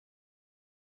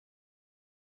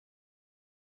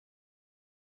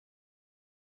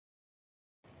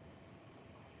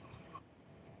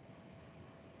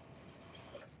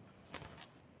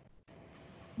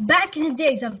Back in the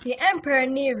days of the Emperor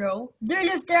Nero, there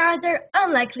lived a rather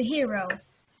unlikely hero.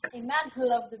 A man who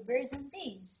loved the birds and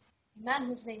bees. A man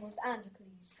whose name was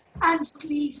Androcles.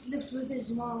 Androcles lived with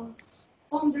his mom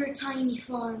on their tiny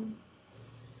farm.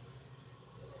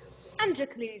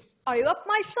 Androcles, are you up,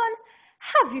 my son?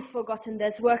 Have you forgotten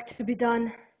there's work to be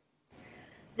done?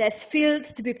 There's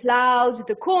fields to be ploughed,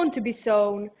 the corn to be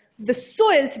sown, the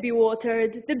soil to be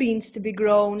watered, the beans to be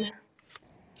grown.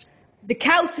 The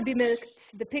cow to be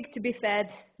milked, the pig to be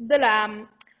fed, the lamb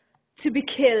to be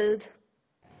killed.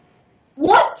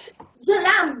 What? The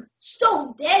lamb?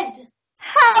 Stone dead?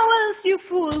 How else, you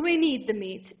fool? We need the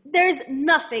meat. There's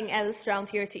nothing else round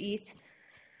here to eat.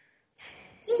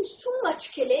 There's too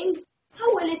much killing.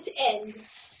 How will it end?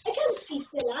 I can't eat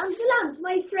the lamb. The lamb's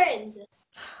my friend.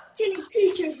 Killing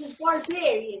creatures is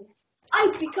barbarian.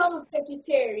 I've become a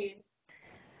vegetarian.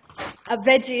 A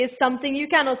veggie is something you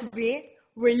cannot be.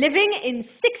 We're living in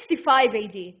 65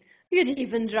 AD. You'd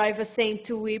even drive a saint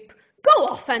to weep. Go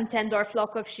off and tend our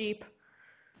flock of sheep.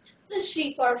 The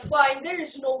sheep are fine. There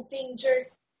is no danger.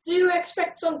 Do you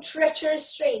expect some treacherous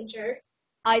stranger?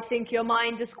 I think your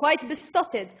mind is quite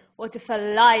bestotted. What if a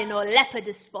lion or leopard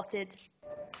is spotted?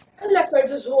 A leopard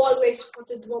is always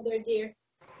spotted, mother dear.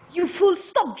 You fool,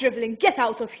 stop drivelling. Get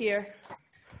out of here.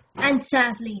 And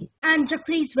sadly,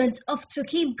 Androcles went off to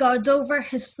keep guard over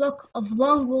his flock of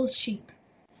long-wooled sheep.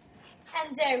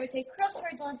 And there, with a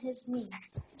crossword on his knee,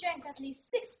 he drank at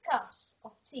least 6 cups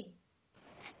of tea.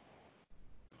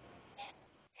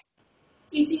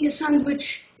 Eating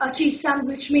a cheese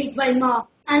sandwich made by Ma,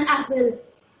 an apple,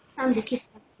 and the kid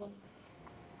apple.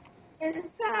 In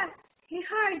fact, he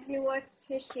hardly watched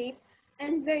his sheep,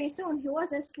 and very soon he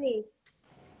was asleep.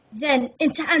 Then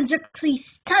into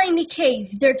Androcles' tiny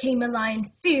cave there came a lion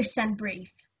fierce and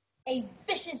brave. A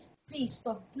vicious beast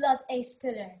of blood a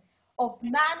spiller, of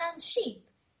man and sheep,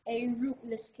 a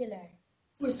ruthless killer.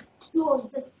 With claws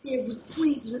that tear, with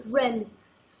fleas that rend.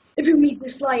 If you meet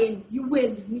this lion, you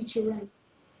will meet your end.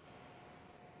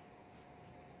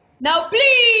 Now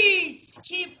please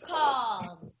keep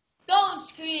calm. Don't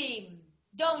scream.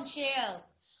 Don't yell.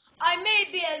 I may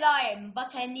be a lion,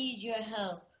 but I need your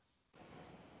help.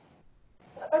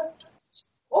 A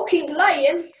talking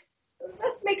lion?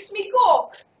 That makes me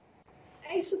gawk.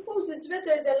 I suppose it's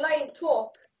better than lion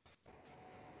talk.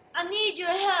 I need your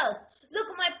help. Look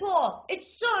at my paw.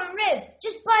 It's sore and red,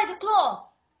 just by the claw.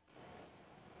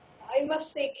 I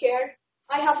must take care.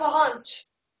 I have a hunch.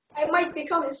 I might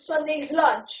become his Sunday's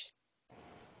lunch.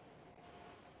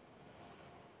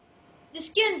 The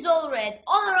skin's all red,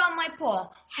 all around my paw.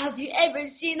 Have you ever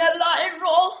seen a lion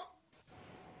roar?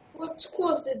 What's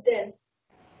caused it then?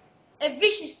 A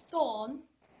vicious thorn.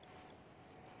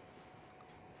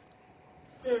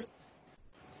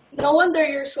 No wonder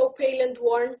you're so pale and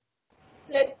worn.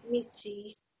 Let me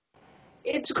see.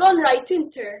 It's gone right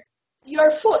into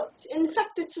your foot. In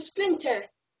fact, it's a splinter.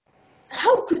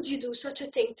 How could you do such a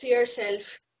thing to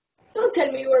yourself? Don't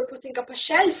tell me you were putting up a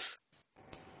shelf.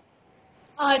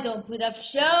 I don't put up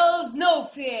shelves, no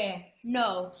fear.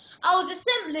 No, I was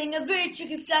assembling a very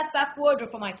tricky flat-back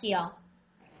wardrobe from IKEA.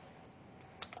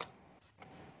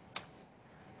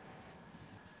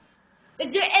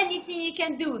 Is there anything you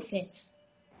can do with it?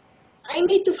 I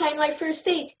need to find my first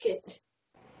aid kit.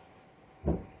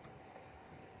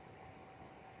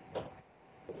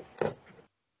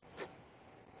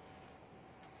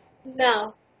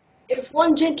 Now, if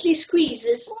one gently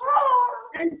squeezes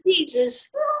and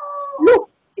teases, look,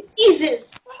 it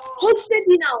eases. Hold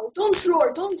steady now. Don't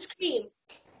roar, don't scream.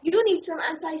 You need some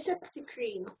antiseptic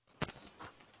cream.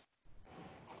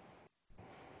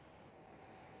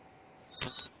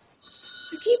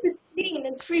 To keep it clean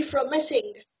and free from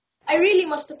messing, I really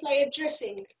must apply a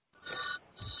dressing.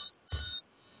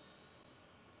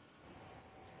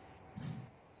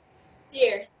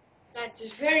 There, that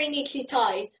is very neatly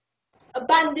tied. A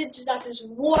bandage that is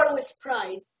worn with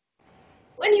pride.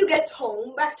 When you get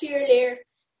home, back to your lair,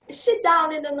 sit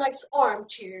down in a nice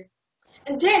armchair.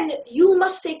 And then you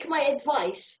must take my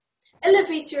advice.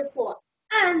 Elevate your paw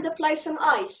and apply some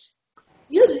ice.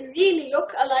 You'll really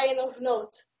look a lion of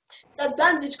note. That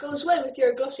bandage goes well with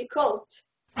your glossy coat.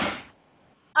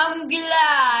 I'm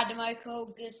glad my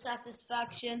coat gives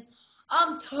satisfaction.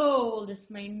 I'm told it's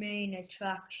my main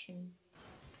attraction.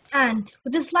 And,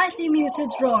 with a slightly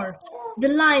muted roar, the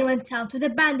lion went out with a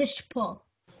bandaged paw.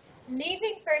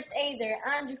 Leaving first aider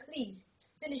Androcles to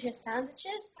finish his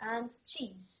sandwiches and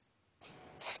cheese.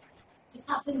 It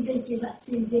happened later that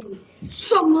same day.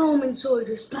 Some Roman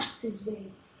soldiers passed his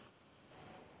way.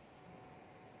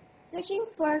 Searching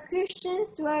for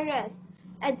Christians to arrest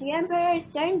at the emperor's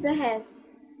stern behest.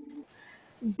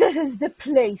 This is the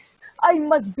place. I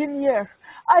must be near.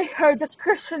 I heard a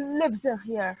Christian lives in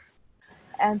here.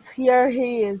 And here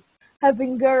he is,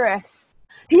 having a rest.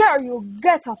 Here you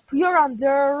get up, you're under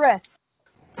arrest.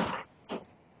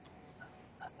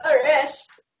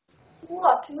 Arrest?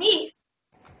 What, me?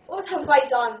 What have I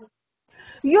done?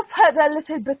 You've had a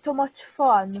little bit too much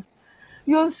fun.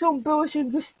 You'll soon be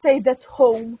wishing you stayed at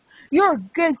home. You're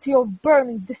guilty of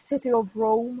burning the city of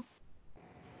Rome.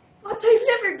 But I've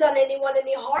never done anyone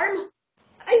any harm.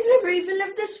 I've never even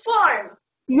left this farm.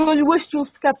 You'll wish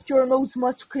you'd kept your nose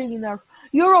much cleaner.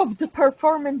 You're off to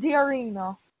perform in the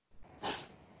arena.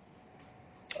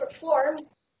 Perform?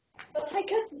 But I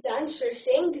can't dance or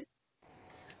sing.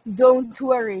 Don't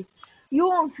worry. You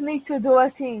won't need to do a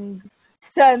thing.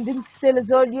 Standing still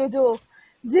is all you do.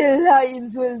 The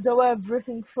lions will do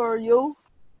everything for you.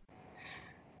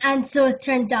 And so it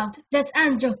turned out that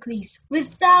Androcles,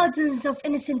 with thousands of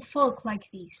innocent folk like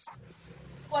these,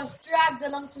 Was dragged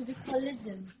along to the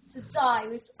Colosseum to die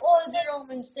with all the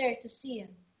Romans there to see him.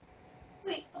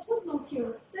 Wait, a footnote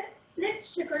here.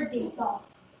 Let's check our data.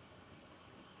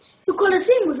 The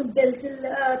Colosseum wasn't built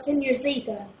till 10 years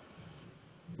later.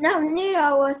 Now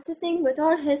Nero was sitting with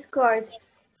all his court,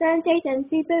 senate and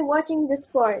people watching the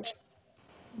sport.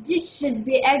 This should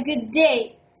be a good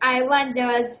day. I wonder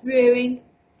what's brewing.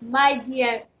 My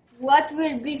dear, what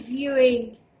will be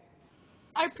viewing?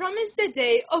 I promised a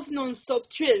day of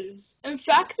non-stop thrills, in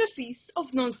fact a feast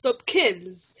of non-stop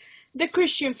kills. The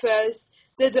Christian first,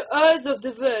 the heirs of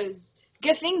the verse,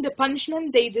 getting the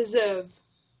punishment they deserve.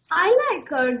 I like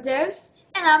hors d'oeuvres,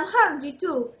 and I'm hungry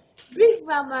too. Bring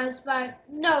Mama's bar,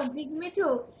 no, bring me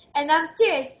too. And I'm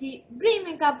thirsty, bring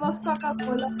me a cup of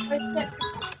Coca-Cola for 7.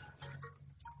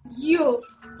 You,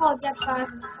 hold the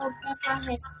past over my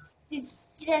head.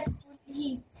 This dreadful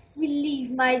heat will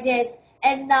leave my dead.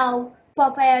 And now,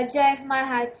 Popeye, drive my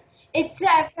hat. It's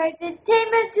time for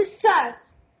entertainment to start.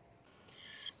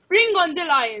 Bring on the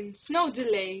lions, no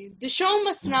delay. The show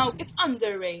must now get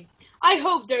underway. I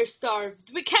hope they're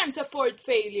starved. We can't afford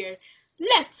failure.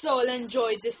 Let's all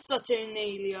enjoy this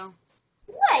Saturnalia.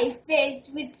 Why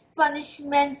faced with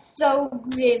punishment so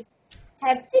grim?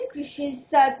 Have the Christians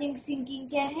starting singing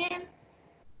a hymn?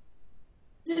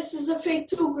 This is a fate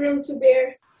too grim to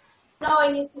bear. Now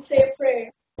I need to say a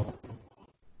prayer.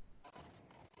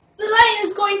 The lion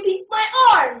is going to eat my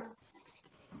arm!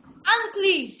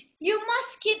 Androcles, you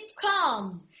must keep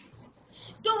calm.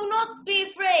 Do not be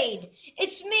afraid.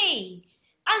 It's me.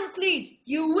 Androcles,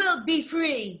 you will be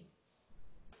free.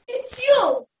 It's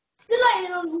you! The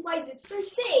lion on whom I did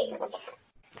first aid.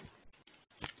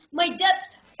 My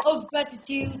debt of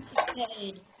gratitude is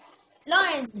paid.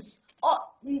 Lions,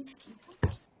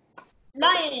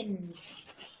 lions,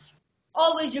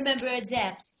 always remember a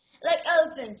debt. Like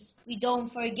elephants, we don't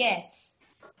forget.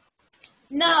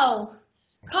 Now,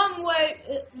 come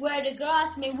where the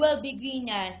grass may well be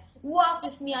greener. Walk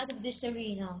with me out of this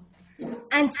arena.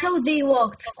 and so they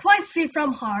walked, quite free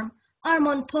from harm, arm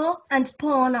on paw and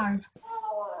paw on arm.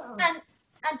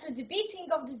 And to the beating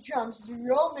of the drums, the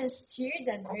Romans cheered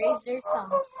and raised their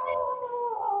tongues.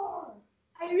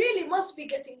 I really must be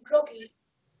getting groggy.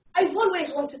 I've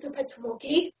always wanted to pet a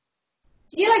monkey.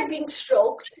 Do you like being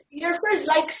stroked? Your fur's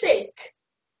like silk.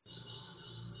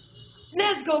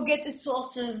 Let's go get a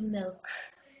saucer of milk.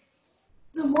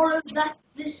 The moral that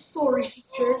this story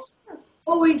features,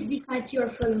 always be kind to your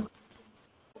fellow.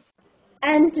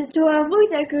 And to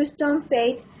avoid a gruesome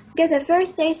fate, get a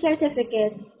first aid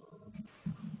certificate.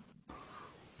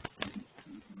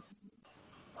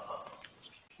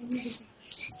 Let me just